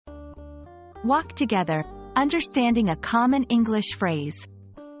Walk together, understanding a common English phrase.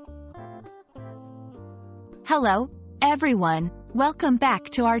 Hello, everyone, welcome back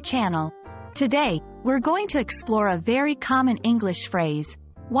to our channel. Today, we're going to explore a very common English phrase,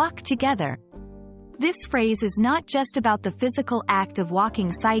 walk together. This phrase is not just about the physical act of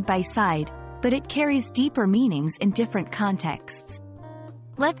walking side by side, but it carries deeper meanings in different contexts.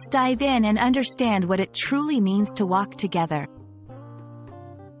 Let's dive in and understand what it truly means to walk together.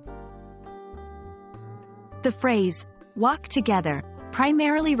 The phrase, walk together,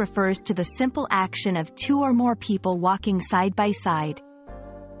 primarily refers to the simple action of two or more people walking side by side.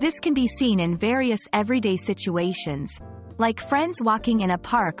 This can be seen in various everyday situations, like friends walking in a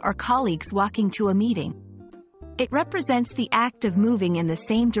park or colleagues walking to a meeting. It represents the act of moving in the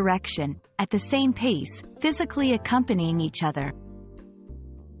same direction, at the same pace, physically accompanying each other.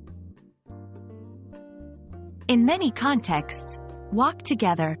 In many contexts, walk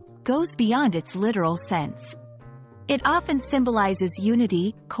together goes beyond its literal sense. It often symbolizes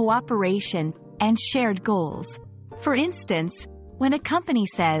unity, cooperation, and shared goals. For instance, when a company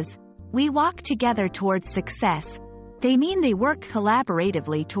says, "We walk together towards success," they mean they work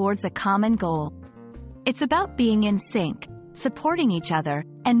collaboratively towards a common goal. It's about being in sync, supporting each other,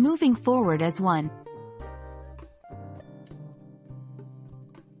 and moving forward as one.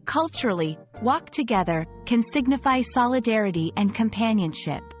 Culturally, walk together can signify solidarity and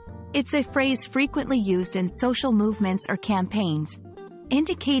companionship. It's a phrase frequently used in social movements or campaigns,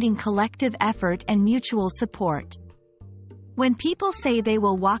 indicating collective effort and mutual support. When people say they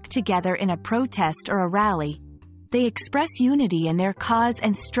will walk together in a protest or a rally, they express unity in their cause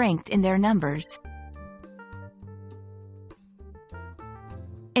and strength in their numbers.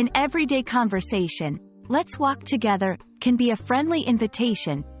 In everyday conversation, "Let's walk together" can be a friendly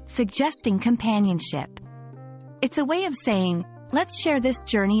invitation, suggesting companionship. It's a way of saying, "Let's share this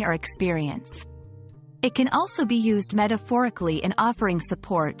journey or experience." It can also be used metaphorically in offering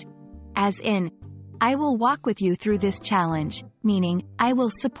support, as in, "I will walk with you through this challenge," meaning, "I will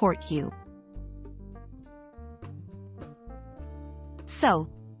support you." So,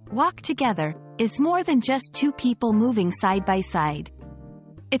 walk together is more than just two people moving side by side.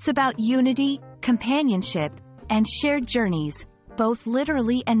 It's about unity, companionship, and shared journeys, both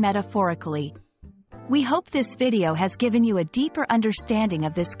literally and metaphorically. We hope this video has given you a deeper understanding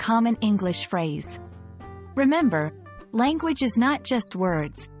of this common English phrase. Remember, language is not just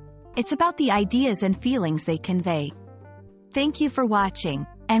words. It's about the ideas and feelings they convey. Thank you for watching,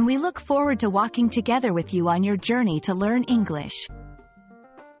 and we look forward to walking together with you on your journey to learn English.